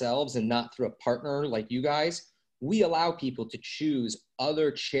ourselves and not through a partner like you guys, we allow people to choose other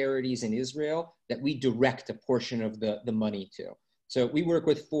charities in Israel that we direct a portion of the money to. So we work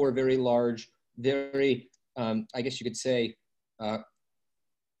with 4 very large, very, I guess you could say,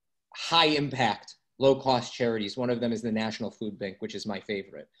 high impact, low cost charities. One of them is the National Food Bank, which is my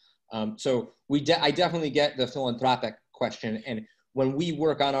favorite. So I definitely get the philanthropic question. And when we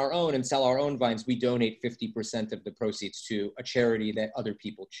work on our own and sell our own vines, we donate 50% of the proceeds to a charity that other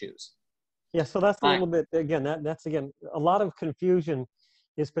people choose. Yeah, so that's a little bit, again, that's again, a lot of confusion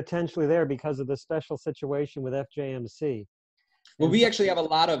is potentially there because of the special situation with FJMC. Well, we actually have a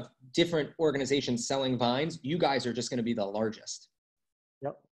lot of different organizations selling vines. You guys are just going to be the largest.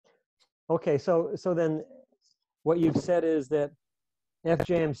 Yep. Okay, so then what you've said is that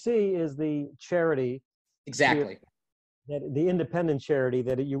FJMC is the charity. Exactly. The independent charity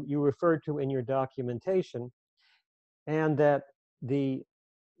that you referred to in your documentation, and that the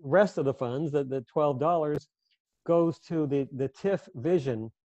rest of the funds, the $12, goes to the TIF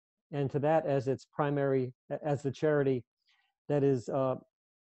vision, and to that as its primary, as the charity that is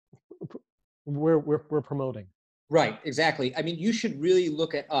we're promoting. Right, exactly. I mean, you should really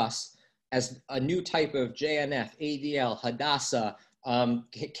look at us as a new type of JNF, ADL, Hadassah,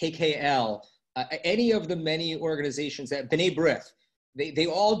 KKL, any of the many organizations that B'nai B'rith, they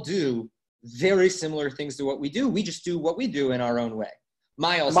all do very similar things to what we do. We just do what we do in our own way.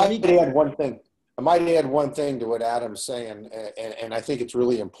 Miles, I might add one thing to what Adam's saying, and I think it's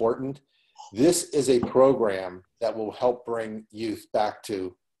really important. This is a program that will help bring youth back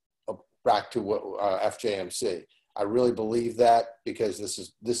to FJMC. I really believe that, because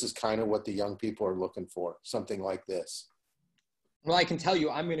this is kind of what the young people are looking for, something like this. Well, I can tell you,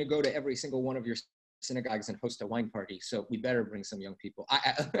 I'm going to go to every single one of your synagogues and host a wine party. So we better bring some young people. I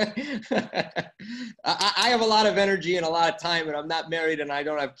have a lot of energy and a lot of time, and I'm not married and I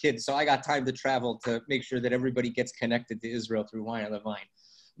don't have kids. So I got time to travel to make sure that everybody gets connected to Israel through Wine on the Vine.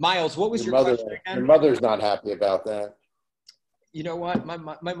 Miles, what was your question again? Your mother's not happy about that. You know what?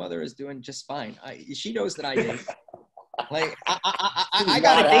 My mother is doing just fine. She knows that I date. Like I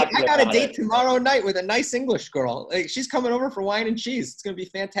got a date tomorrow night with a nice English girl. Like, she's coming over for wine and cheese. It's gonna be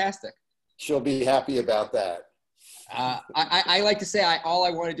fantastic. She'll be happy about that. I like to say all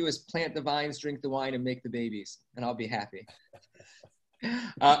I want to do is plant the vines, drink the wine, and make the babies, and I'll be happy.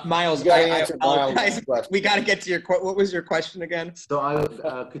 Miles, we got to get to your. What was your question again?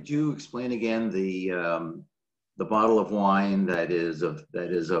 So could you explain again the bottle of wine that is a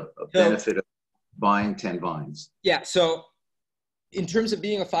benefit of buying 10 vines? Yeah. So in terms of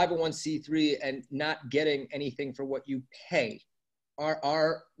being a 501c3 and not getting anything for what you pay,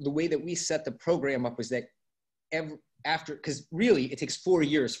 the way that we set the program up was that because really it takes 4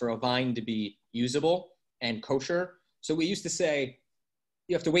 years for a vine to be usable and kosher. So we used to say,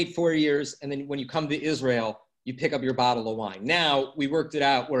 you have to wait 4 years, and then when you come to Israel, you pick up your bottle of wine. Now we worked it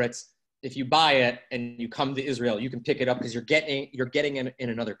out where it's if you buy it and you come to Israel, you can pick it up because you're getting it in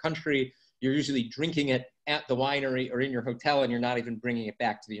another country. You're usually drinking it at the winery or in your hotel, and you're not even bringing it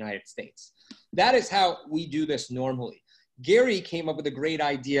back to the United States. That is how we do this normally. Gary came up with a great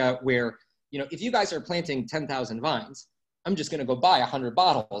idea where, if you guys are planting 10,000 vines, I'm just going to go buy 100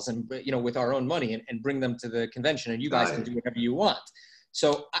 bottles and, with our own money and bring them to the convention, and you guys can do whatever you want.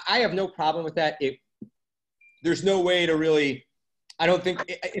 So I have no problem with that. There's no way to really, I don't think,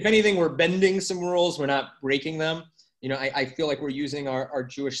 if anything, we're bending some rules. We're not breaking them. I feel like we're using our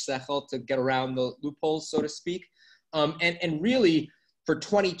Jewish sechel to get around the loopholes, so to speak. And really, for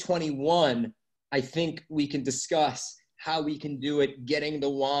 2021, I think we can discuss how we can do it, getting the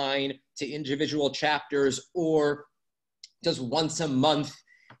wine to individual chapters, or does once a month,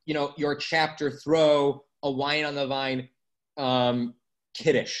 your chapter throw a wine on the vine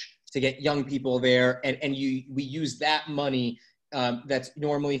kiddush to get young people there, and we use that money that's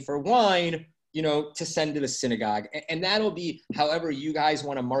normally for wine, to send to the synagogue, and that'll be however you guys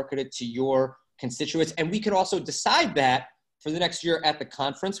want to market it to your constituents. And we could also decide that for the next year at the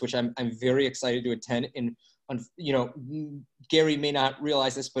conference, which I'm very excited to attend. And Gary may not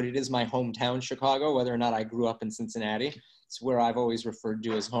realize this, but it is my hometown, Chicago, whether or not I grew up in Cincinnati. It's where I've always referred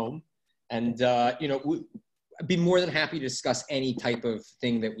to as home. And, I'd be more than happy to discuss any type of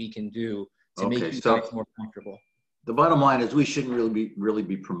thing that we can do to make you guys more comfortable. The bottom line is we shouldn't really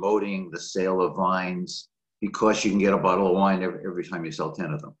be promoting the sale of vines because you can get a bottle of wine every time you sell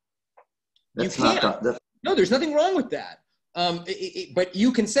 10 of them. That's No, there's nothing wrong with that. But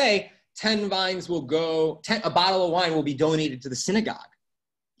you can say 10 vines will go, a bottle of wine will be donated to the synagogue.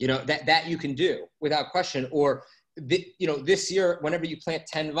 That you can do without question. Or, this year, whenever you plant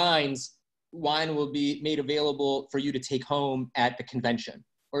 10 vines, wine will be made available for you to take home at the convention.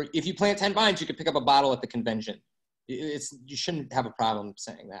 Or if you plant 10 vines, you can pick up a bottle at the convention. You shouldn't have a problem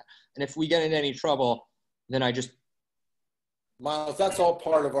saying that. And if we get in any trouble, then Miles, that's all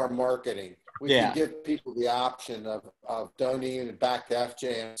part of our marketing. We can give people the option of donating it back to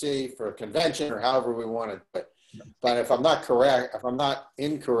FJMC for a convention or however we want to do it. But if I'm not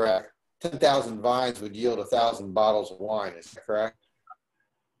incorrect, 10,000 vines would yield 1,000 bottles of wine. Is that correct?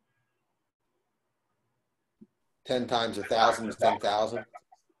 10 times 1,000 is 10,000.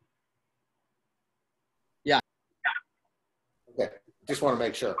 Yeah. Okay. Just want to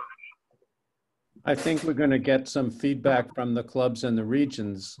make sure. I think we're going to get some feedback from the clubs and the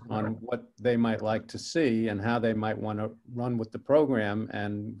regions on what they might like to see and how they might want to run with the program.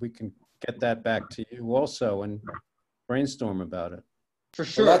 And we can get that back to you also and brainstorm about it. For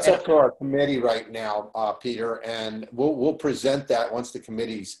sure. So that's up to our committee right now, Peter, and we'll present that once the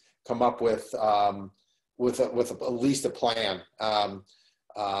committees come up with at least a plan.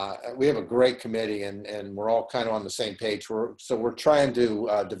 We have a great committee, and we're all kind of on the same page. So we're trying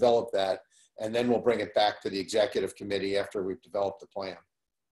to develop that, and then we'll bring it back to the executive committee after we've developed the plan.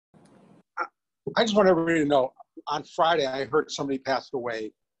 I just want everybody to know, on Friday, I heard somebody passed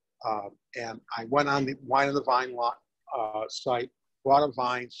away, and I went on the Wine on the Vine site, bought a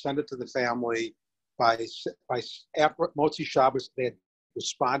vine, sent it to the family. By after Motzi Shabbos, they had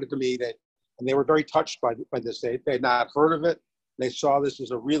responded to me, and they were very touched by this. They had not heard of it. They saw this as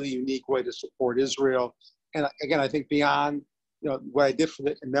a really unique way to support Israel. And again, I think beyond what I did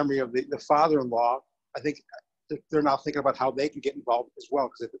in memory of the father-in-law, I think they're now thinking about how they can get involved as well,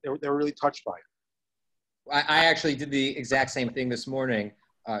 because they were really touched by it. I actually did the exact same thing this morning.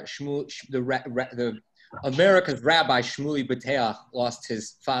 The America's Rabbi Shmuley Bateach lost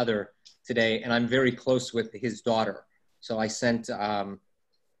his father today, and I'm very close with his daughter. So I sent Hannah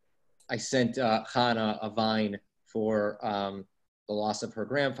a vine for the loss of her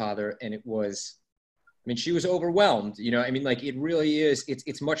grandfather, and it was, she was overwhelmed. It really is.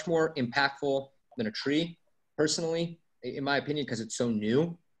 It's much more impactful than a tree, personally, in my opinion, because it's so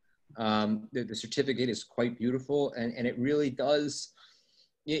new. The certificate is quite beautiful, and it really does.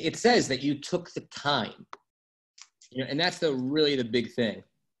 It says that you took the time, and that's really the big thing.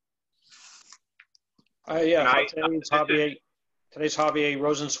 Today's Javier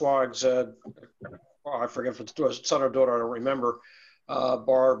Rosenzweig's, I forget if it's son or daughter, I don't remember,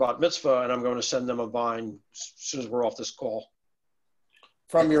 bar bat mitzvah, and I'm going to send them a vine as soon as we're off this call.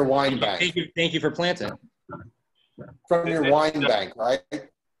 From your wine bank. Thank you for planting. From your wine bank, right?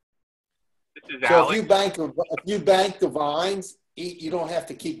 So if you bank the vines, you don't have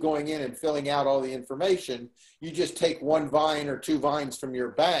to keep going in and filling out all the information. You just take one vine or two vines from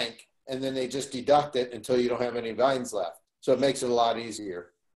your bank, and then they just deduct it until you don't have any vines left. So it makes it a lot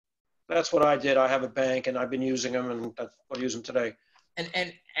easier. That's what I did. I have a bank, and I've been using them, and that's what I use them today.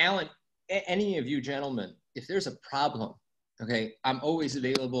 And Alan, any of you gentlemen, if there's a problem Okay, I'm always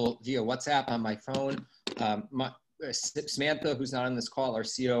available via WhatsApp on my phone. Samantha, who's not on this call, our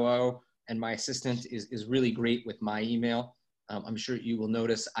COO, and my assistant is really great with my email. I'm sure you will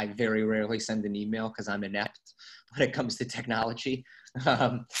notice I very rarely send an email because I'm inept when it comes to technology.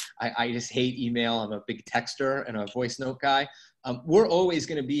 I just hate email. I'm a big texter and a voice note guy. We're always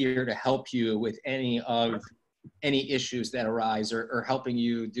going to be here to help you with any issues that arise or helping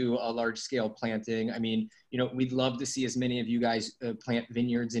you do a large scale planting. I mean, you know, we'd love to see as many of you guys plant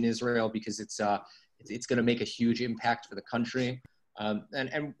vineyards in Israel because it's going to make a huge impact for the country.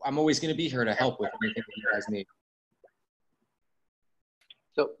 And I'm always going to be here to help with anything that you guys need.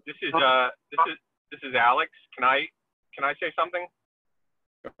 So this is Alex. Can I say something?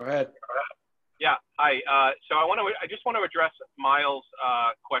 Go ahead. Yeah. Hi. So I just want to address Miles'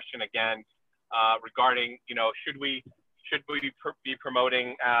 question again regarding, you know, should we be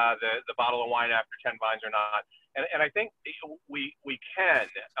promoting the bottle of wine after 10 vines or not? And I think we can.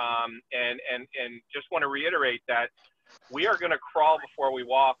 And just want to reiterate that we are going to crawl before we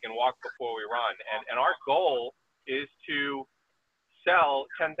walk and walk before we run. And our goal is to sell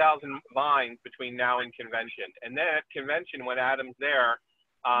 10,000 vines between now and convention. And then at convention, when Adam's there,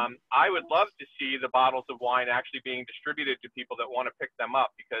 I would love to see the bottles of wine actually being distributed to people that want to pick them up,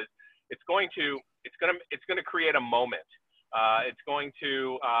 because it's going to create a moment. It's going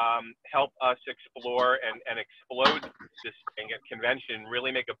to help us explore and explode this thing at convention,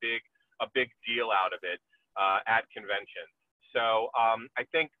 really make a big deal out of it at convention. So I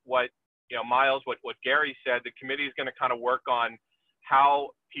think Miles, what Gary said, the committee is going to kind of work on how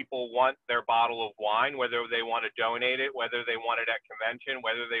people want their bottle of wine, whether they want to donate it, whether they want it at convention,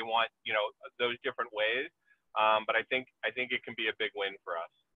 whether they want, you know, those different ways. But I think it can be a big win for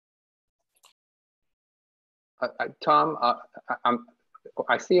us. Tom,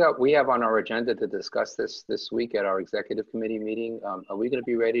 I see we have on our agenda to discuss this week at our executive committee meeting. Are we going to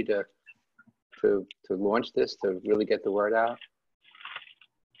be ready to launch this, to really get the word out?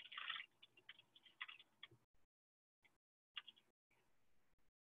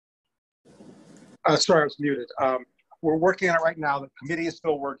 Sorry, I was muted. We're working on it right now. The committee is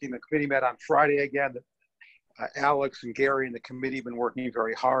still working. The committee met on Friday again. Alex and Gary and the committee have been working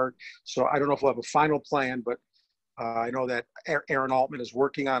very hard. So I don't know if we'll have a final plan, but I know that Aaron Altman is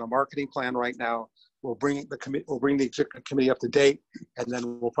working on a marketing plan right now. We'll bring the executive committee up to date, and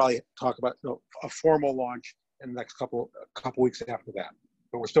then we'll probably talk about a formal launch in the next couple weeks after that.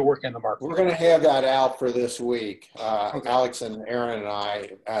 But we're still working on the marketing. We're going to have that out for this week. Okay. Alex and Aaron and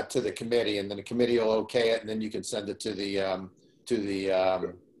I to the committee, and then the committee will okay it, and then you can send it to the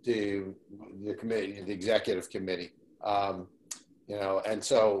committee, the executive committee. You know, and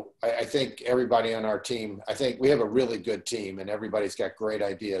so I think everybody on our team, I think we have a really good team, and everybody's got great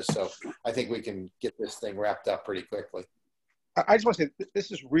ideas. So I think we can get this thing wrapped up pretty quickly. I just want to say this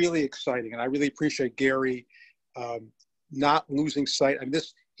is really exciting, and I really appreciate Gary not losing sight. I mean,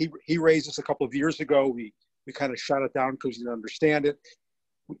 he raised this a couple of years ago. We kind of shut it down because we didn't understand it.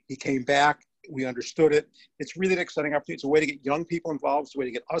 He came back. We understood it. It's really an exciting opportunity. It's a way to get young people involved. It's a way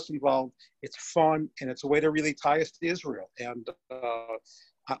to get us involved. It's fun, and it's a way to really tie us to Israel. And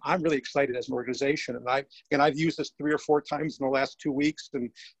I'm really excited as an organization. And I've used this 3 or 4 times in the last 2 weeks, and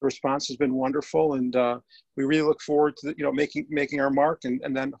the response has been wonderful. And we really look forward to making our mark,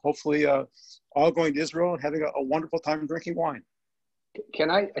 and then hopefully all going to Israel and having a wonderful time drinking wine. Can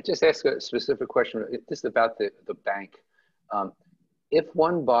I just ask a specific question? This is about the bank. If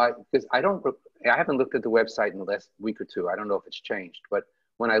one buys, because I haven't looked at the website in the last week or 2. I don't know if it's changed, but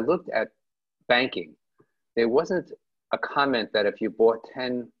when I looked at banking, there wasn't a comment that if you bought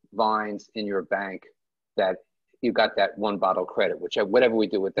 10 vines in your bank, that you got that 1 bottle credit, whatever we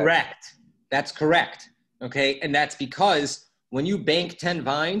do with that. Correct. That's correct. Okay, and that's because when you bank 10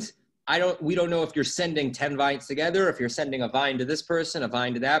 vines, we don't know if you're sending 10 vines together, if you're sending a vine to this person, a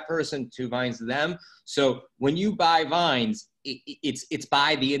vine to that person, 2 vines to them. So when you buy vines, it's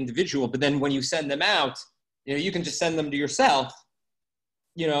by the individual, but then when you send them out, you can just send them to yourself,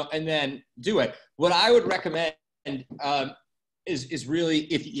 and then do it. What I would recommend is really,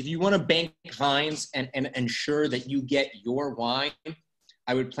 if you want to bank vines and ensure that you get your wine,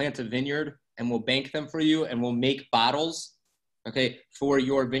 I would plant a vineyard and we'll bank them for you, and we'll make bottles, okay, for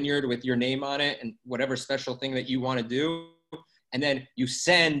your vineyard with your name on it and whatever special thing that you want to do. And then you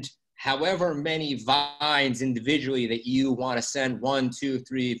send however many vines individually that you want to send, 1, 2,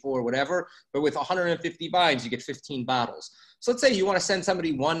 3, 4, whatever. But with 150 vines, you get 15 bottles. So let's say you want to send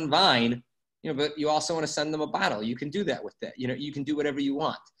somebody 1 vine, but you also want to send them a bottle. You can do that with that. You can do whatever you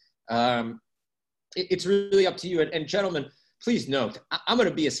want. It's really up to you. And gentlemen, please note, I'm going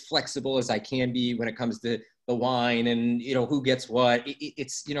to be as flexible as I can be when it comes to the wine and, you know, who gets what.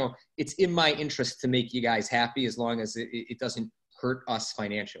 It's, you know, it's in my interest to make you guys happy as long as it doesn't hurt us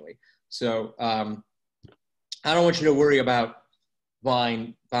financially. So I don't want you to worry about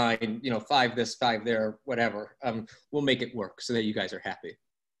buying, you know, 5 this, 5 there, whatever. We'll make it work so that you guys are happy.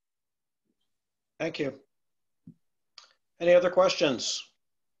 Thank you. Any other questions?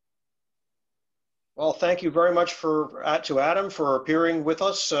 Well, thank you very much to Adam for appearing with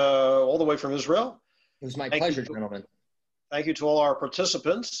us all the way from Israel. It was my pleasure, gentlemen. Thank you to all our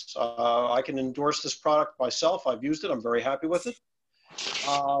participants. I can endorse this product myself. I've used it. I'm very happy with it.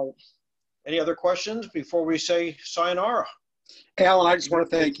 Any other questions before we say sayonara? Alan, I just want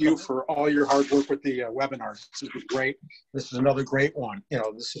to thank you for all your hard work with the webinars. This was great. This is another great one. You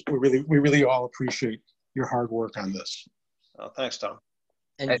know, this is we really all appreciate your hard work on this. Thanks, Tom.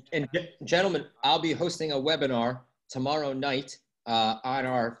 And gentlemen, I'll be hosting a webinar tomorrow night on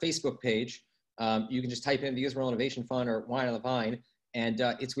our Facebook page. You can just type in the Israel Innovation Fund or Wine on the Vine, and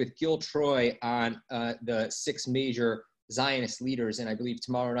it's with Gil Troy on the 6 major Zionist leaders. And I believe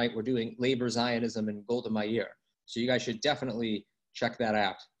tomorrow night we're doing labor Zionism and Golda Meir. So you guys should definitely check that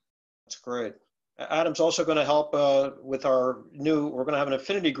out. That's great. Adam's also going to help with our we're going to have an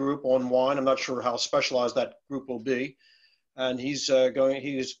affinity group on wine. I'm not sure how specialized that group will be. And he's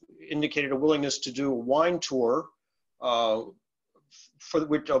indicated a willingness to do a wine tour of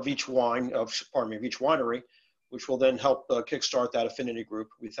each winery, which will then help kickstart that affinity group.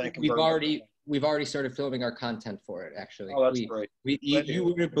 We thank him very much. We've already started filming our content for it, actually. Oh, that's great. You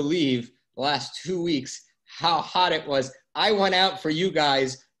wouldn't believe the last 2 weeks how hot it was. I went out for you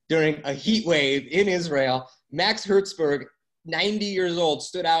guys during a heat wave in Israel. Max Hertzberg, 90 years old,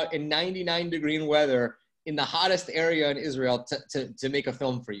 stood out in 99-degree weather in the hottest area in Israel to make a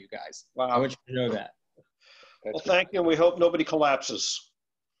film for you guys. Wow. I want you to know that. Well, thank you, and we hope nobody collapses.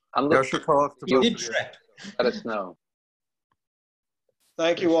 I'm looking You did trip. Let us know.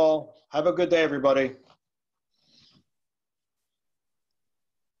 Thank you all. Have a good day, everybody.